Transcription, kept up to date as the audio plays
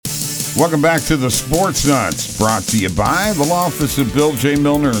Welcome back to the Sports Nutz, brought to you by the law office of Bill J.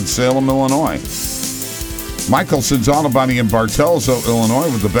 Milner in Salem, Illinois. Michelson's Auto Body in Bartelso,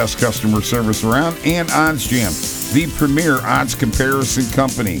 Illinois, with the best customer service around, and OddsJam, the premier odds comparison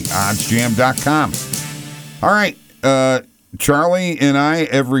company, oddsjam.com. All right, Charlie and I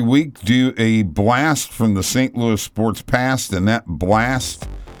every week do a blast from the St. Louis sports past, and that blast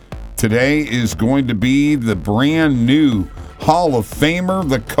today is going to be the brand new Hall of Famer,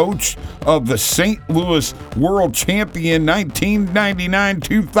 the coach of the St. Louis World Champion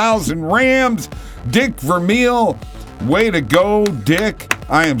 1999-2000 Rams, Dick Vermeil. Way to go, Dick.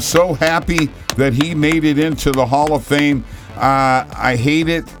 I am so happy that he made it into the Hall of Fame. I hate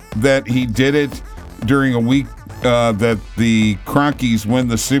it that he did it during a week that the Cronkies win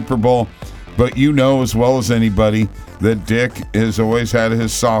the Super Bowl, but you know as well as anybody that Dick has always had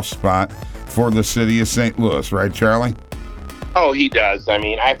his soft spot for the city of St. Louis, right, Charlie? Oh, he does. I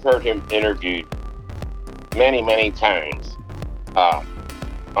mean, I've heard him interviewed many, many times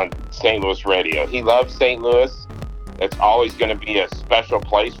on St. Louis radio. He loves St. Louis. It's always going to be a special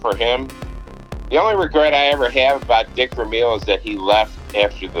place for him. The only regret I ever have about Dick Vermeil is that he left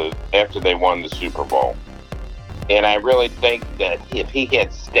after they won the Super Bowl. And I really think that if he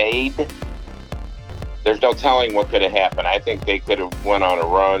had stayed, there's no telling what could have happened. I think they could have went on a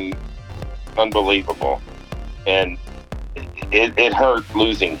run unbelievable. And it hurt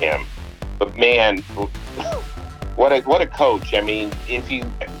losing him. But man, what a coach. I mean, if you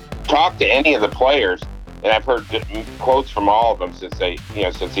talk to any of the players, and I've heard quotes from all of them since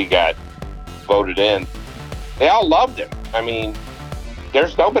he got voted in, they all loved him. I mean,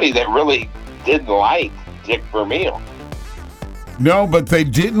 there's nobody that really didn't like Dick Vermeil. No, but they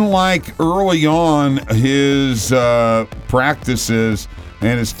didn't like early on his practices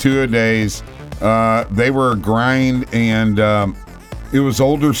and his two-a-days. They were a grind, and it was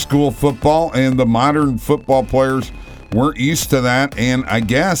older school football, and the modern football players weren't used to that. And I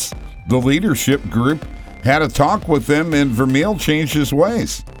guess the leadership group had a talk with them, and Vermeil changed his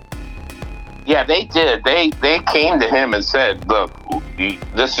ways. Yeah, they did. They came to him and said, "Look,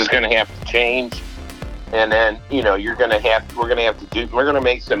 this is going to have to change, and then we're going to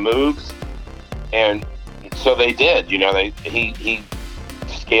make some moves." And so they did. He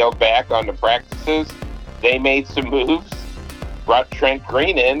scaled back on the practices. They made some moves, brought Trent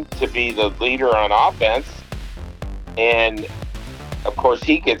Green in to be the leader on offense, and of course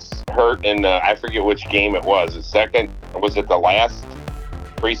he gets hurt in I forget which game it was. Was it the last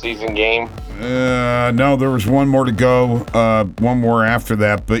preseason game? No, there was one more to go. One more after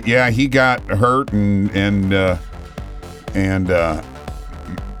that, but yeah, he got hurt, and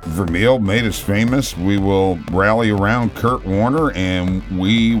Vermeil made us famous. We will rally around Kurt Warner, and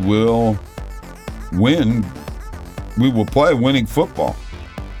we will win. We will play winning football.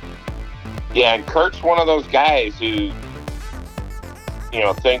 Yeah, and Kurt's one of those guys who,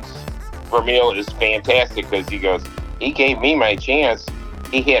 thinks Vermeil is fantastic because he gave me my chance.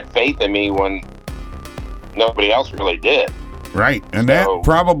 He had faith in me when nobody else really did. Right, and that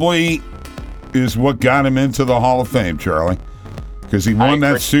probably is what got him into the Hall of Fame, Charlie. Because he won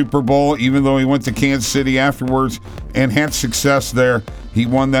that Super Bowl, even though he went to Kansas City afterwards and had success there. He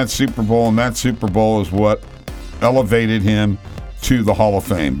won that Super Bowl, and that Super Bowl is what elevated him to the Hall of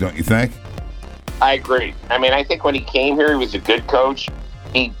Fame, don't you think? I agree. I mean, I think when he came here, he was a good coach.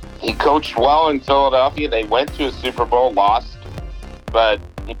 He coached well in Philadelphia. They went to a Super Bowl, lost. But,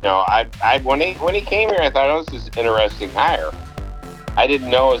 when he came here, I thought, this is an interesting hire. I didn't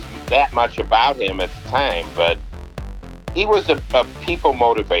know that much about him at the time, but he was a people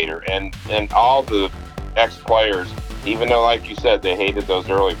motivator, and all the ex-players, even though, like you said, they hated those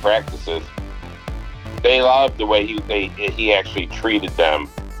early practices, they loved the way he actually treated them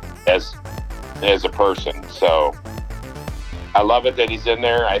as a person. So I love it that he's in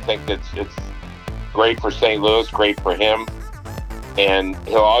there. I think it's great for St. Louis, great for him, and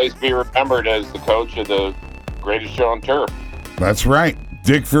he'll always be remembered as the coach of the greatest show on turf. That's right.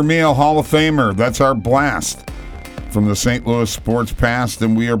 Dick Vermeil, Hall of Famer. That's our blast from the St. Louis sports past,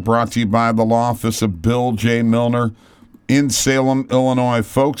 and we are brought to you by the law office of Bill J. Milner in Salem, Illinois.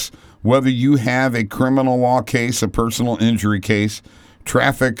 Folks, whether you have a criminal law case, a personal injury case,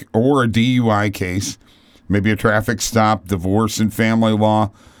 traffic or a DUI case, maybe a traffic stop, divorce and family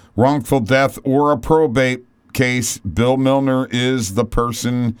law, wrongful death, or a probate case, Bill Milner is the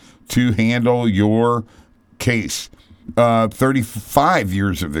person to handle your case. 35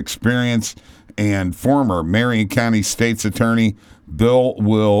 years of experience and former Marion County State's Attorney. Bill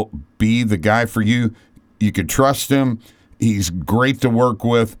will be the guy for you. You can trust him. He's great to work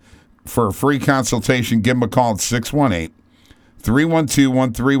with. For a free consultation, give him a call at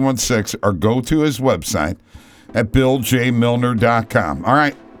 312-1316, or go to his website at BillJMilner.com. All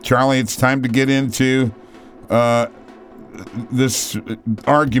right, Charlie, it's time to get into this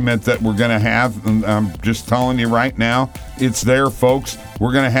argument that we're going to have. And I'm just telling you right now, it's there, folks.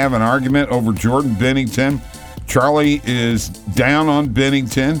 We're going to have an argument over Jordan Binnington. Charlie is down on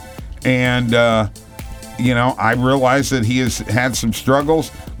Binnington, and, I realize that he has had some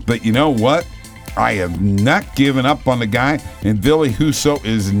struggles, but you know what? I have not given up on the guy, and Ville Husso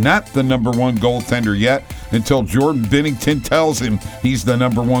is not the number one goaltender yet until Jordan Binnington tells him he's the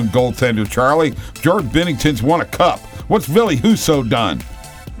number one goaltender. Charlie, Jordan Binnington's won a cup. What's Ville Husso done?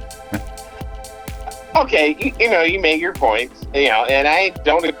 Okay, you make your points, and I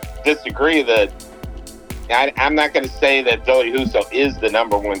don't disagree that I'm not going to say that Ville Husso is the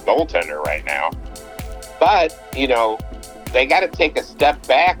number one goaltender right now, but, they got to take a step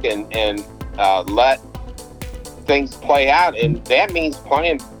back and let things play out, and that means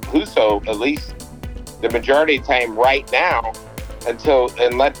playing Husso at least the majority of the time right now and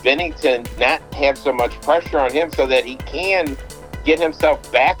let Binnington not have so much pressure on him so that he can get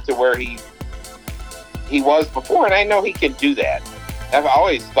himself back to where he was before, and I know he can do that. I've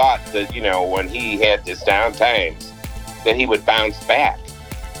always thought that, when he had his down times that he would bounce back,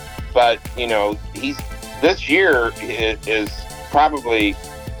 but this year is probably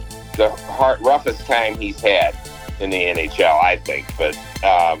the roughest time he's had in the NHL, I think. But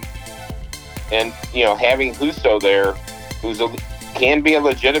having Husso there, can be a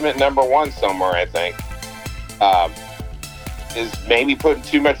legitimate number one somewhere, I think, is maybe putting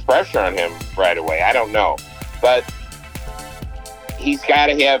too much pressure on him right away. I don't know, but he's got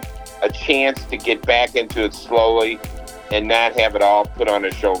to have a chance to get back into it slowly and not have it all put on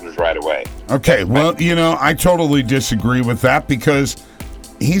his shoulders right away. Okay, well, I totally disagree with that because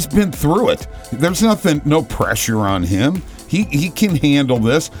he's been through it. There's no pressure on him. He can handle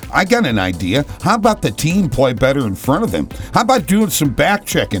this. I got an idea. How about the team play better in front of him? How about doing some back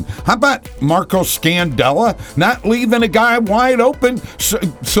checking? How about Marco Scandella not leaving a guy wide open?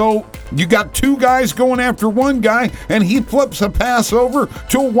 So you got two guys going after one guy, and he flips a pass over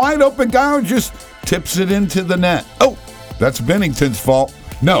to a wide open guy who just tips it into the net. Oh, that's Binnington's fault.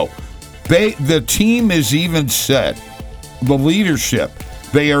 No, the team has even said, the leadership,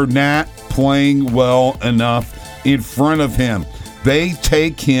 they are not playing well enough in front of him. They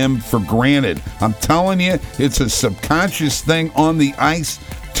take him for granted. I'm telling you, it's a subconscious thing on the ice,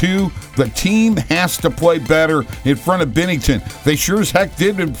 too. The team has to play better in front of Binnington. They sure as heck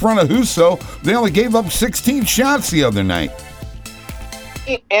did in front of Husso. They only gave up 16 shots the other night.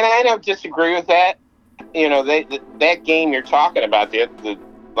 And I don't disagree with that. That game you're talking about, the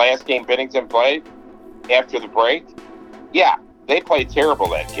last game Binnington played after the break, yeah, they played terrible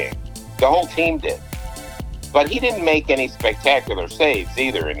that game. The whole team did. But he didn't make any spectacular saves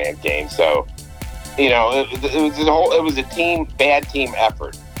either in that game. So, it was a bad team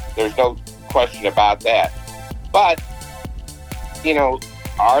effort. There's no question about that. But, do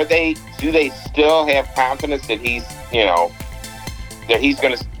they still have confidence that he's going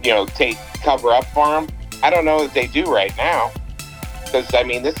to, cover up for him? I don't know that they do right now. Because,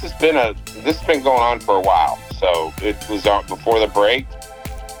 this has been going on for a while. So it was on before the break.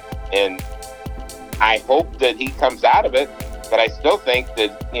 And I hope that he comes out of it, but I still think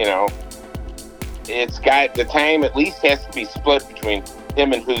that, it's got the time at least has to be split between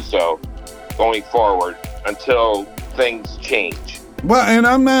him and Husso going forward until things change. Well, and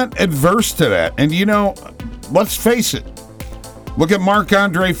I'm not adverse to that. And, let's face it. Look at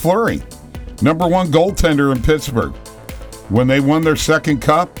Marc-Andre Fleury, number one goaltender in Pittsburgh. When they won their second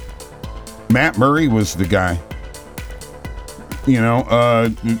cup, Matt Murray was the guy.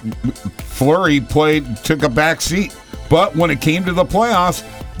 Fleury took a back seat. But when it came to the playoffs,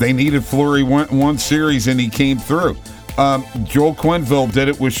 they needed Fleury one series, and he came through. Joel Quenneville did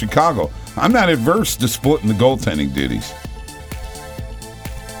it with Chicago. I'm not adverse to splitting the goaltending duties.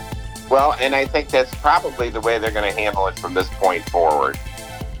 Well, and I think that's probably the way they're going to handle it from this point forward.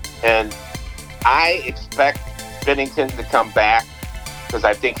 And I expect Binnington to come back because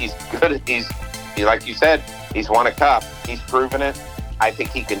I think he's good. He's like you said, he's won a cup. He's proven it. I think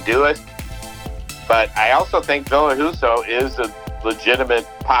he can do it. But I also think Ville Husso is a legitimate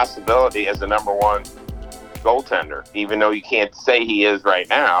possibility as the number one goaltender, even though you can't say he is right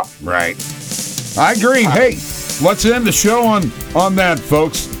now. Right. I agree. Hey, let's end the show on that,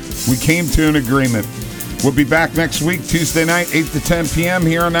 folks. We came to an agreement. We'll be back next week, Tuesday night, 8 to 10 p.m.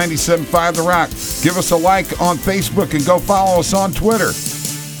 here on 97.5 The Rock. Give us a like on Facebook and go follow us on Twitter.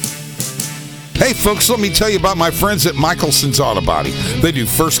 Hey folks, let me tell you about my friends at Michelson's Auto Body. They do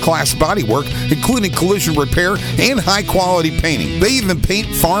first-class body work, including collision repair and high-quality painting. They even paint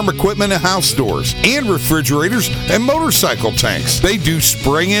farm equipment and house doors, and refrigerators and motorcycle tanks. They do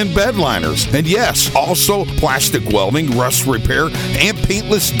spray-in bed liners, and yes, also plastic welding, rust repair, and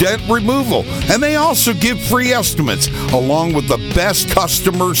paintless dent removal. And they also give free estimates, along with the best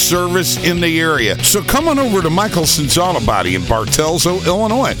customer service in the area. So come on over to Michelson's Auto Body in Bartelso,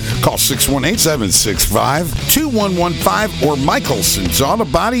 Illinois. Call 618-765-2115 or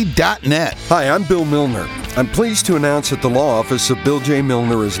michelsonsautobody.net. Hi, I'm Bill Milner. I'm pleased to announce that the law office of Bill J.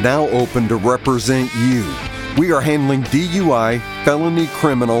 Milner is now open to represent you. We are handling DUI, felony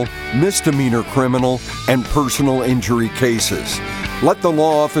criminal, misdemeanor criminal, and personal injury cases. Let the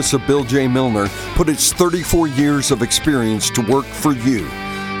law office of Bill J. Milner put its 34 years of experience to work for you.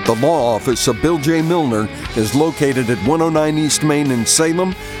 The law office of Bill J. Milner is located at 109 East Main in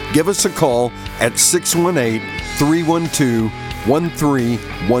Salem. Give us a call at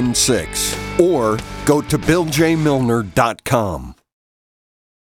 618-312-1316 or go to BillJMilner.com.